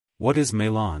What is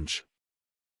melange?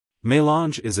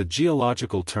 Melange is a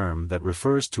geological term that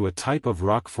refers to a type of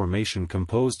rock formation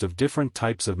composed of different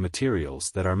types of materials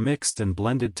that are mixed and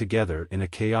blended together in a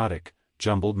chaotic,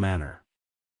 jumbled manner.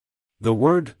 The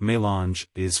word mélange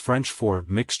is French for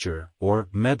mixture or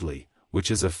medley,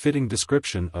 which is a fitting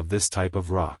description of this type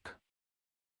of rock.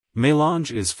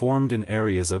 Melange is formed in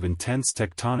areas of intense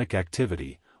tectonic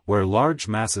activity, where large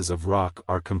masses of rock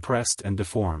are compressed and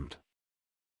deformed.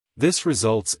 This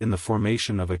results in the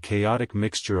formation of a chaotic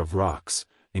mixture of rocks,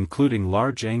 including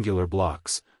large angular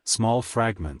blocks, small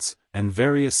fragments, and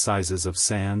various sizes of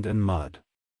sand and mud.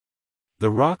 The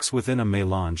rocks within a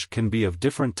melange can be of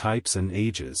different types and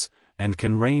ages, and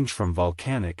can range from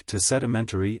volcanic to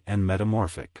sedimentary and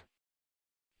metamorphic.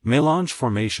 Melange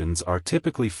formations are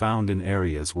typically found in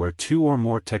areas where two or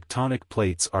more tectonic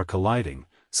plates are colliding,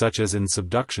 such as in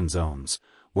subduction zones,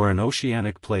 where an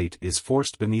oceanic plate is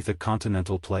forced beneath a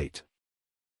continental plate.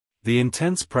 The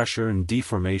intense pressure and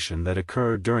deformation that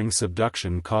occur during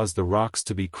subduction cause the rocks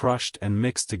to be crushed and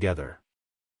mixed together.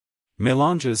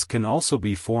 Melanges can also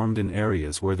be formed in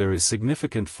areas where there is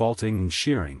significant faulting and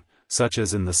shearing, such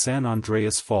as in the San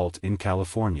Andreas Fault in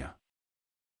California.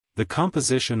 The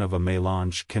composition of a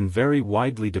melange can vary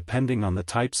widely depending on the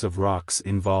types of rocks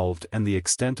involved and the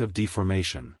extent of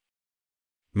deformation.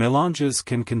 Melanges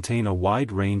can contain a wide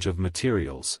range of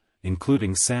materials,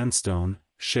 including sandstone,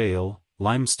 shale,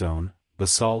 limestone,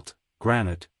 basalt,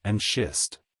 granite, and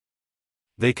schist.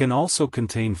 They can also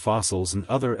contain fossils and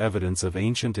other evidence of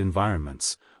ancient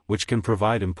environments, which can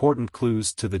provide important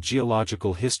clues to the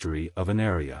geological history of an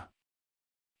area.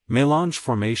 Melange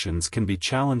formations can be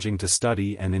challenging to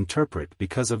study and interpret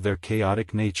because of their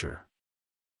chaotic nature.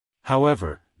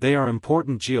 However, they are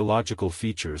important geological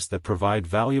features that provide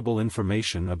valuable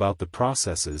information about the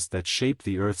processes that shape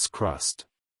the Earth's crust.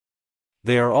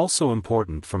 They are also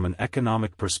important from an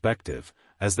economic perspective,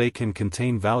 as they can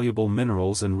contain valuable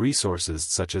minerals and resources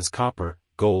such as copper,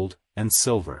 gold, and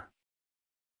silver.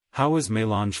 How is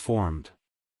melange formed?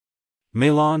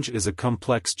 Melange is a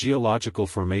complex geological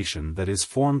formation that is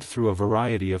formed through a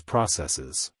variety of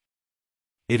processes.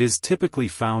 It is typically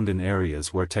found in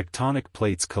areas where tectonic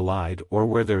plates collide or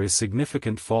where there is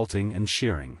significant faulting and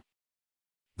shearing.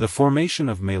 The formation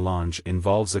of melange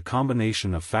involves a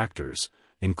combination of factors,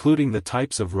 including the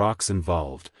types of rocks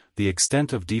involved, the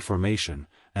extent of deformation,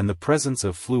 and the presence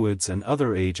of fluids and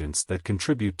other agents that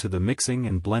contribute to the mixing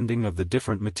and blending of the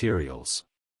different materials.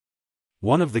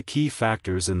 One of the key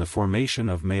factors in the formation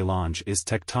of melange is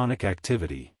tectonic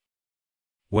activity.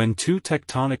 When two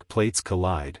tectonic plates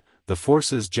collide, the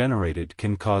forces generated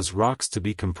can cause rocks to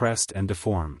be compressed and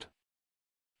deformed.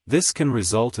 This can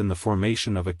result in the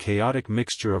formation of a chaotic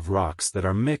mixture of rocks that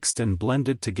are mixed and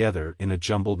blended together in a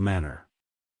jumbled manner.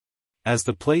 As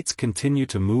the plates continue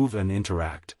to move and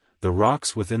interact, the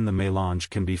rocks within the melange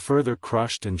can be further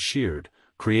crushed and sheared,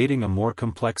 creating a more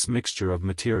complex mixture of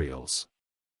materials.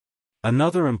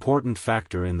 Another important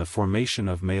factor in the formation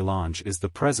of melange is the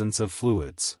presence of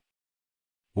fluids.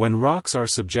 When rocks are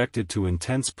subjected to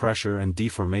intense pressure and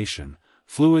deformation,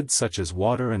 fluids such as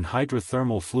water and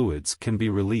hydrothermal fluids can be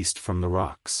released from the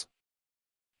rocks.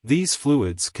 These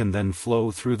fluids can then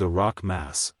flow through the rock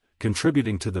mass,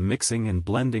 contributing to the mixing and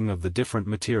blending of the different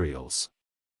materials.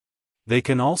 They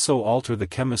can also alter the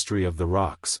chemistry of the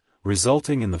rocks,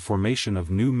 resulting in the formation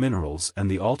of new minerals and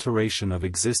the alteration of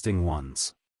existing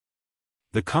ones.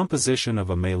 The composition of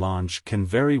a melange can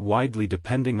vary widely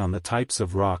depending on the types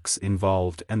of rocks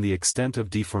involved and the extent of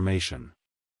deformation.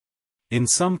 In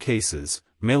some cases,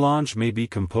 melange may be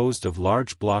composed of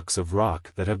large blocks of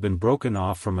rock that have been broken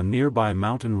off from a nearby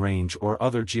mountain range or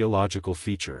other geological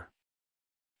feature.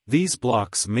 These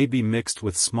blocks may be mixed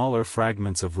with smaller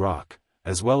fragments of rock,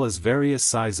 as well as various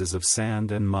sizes of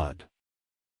sand and mud.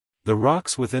 The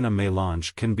rocks within a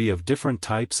melange can be of different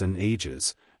types and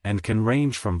ages, and can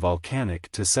range from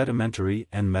volcanic to sedimentary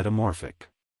and metamorphic.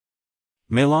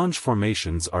 Melange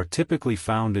formations are typically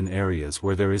found in areas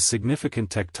where there is significant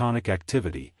tectonic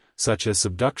activity, such as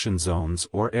subduction zones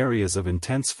or areas of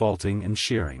intense faulting and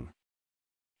shearing.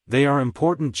 They are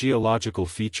important geological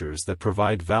features that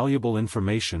provide valuable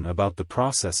information about the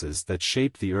processes that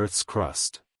shape the Earth's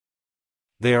crust.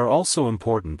 They are also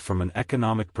important from an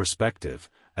economic perspective,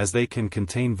 as they can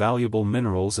contain valuable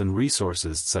minerals and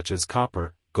resources such as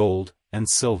copper, gold, and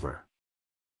silver.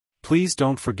 Please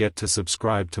don't forget to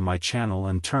subscribe to my channel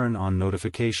and turn on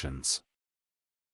notifications.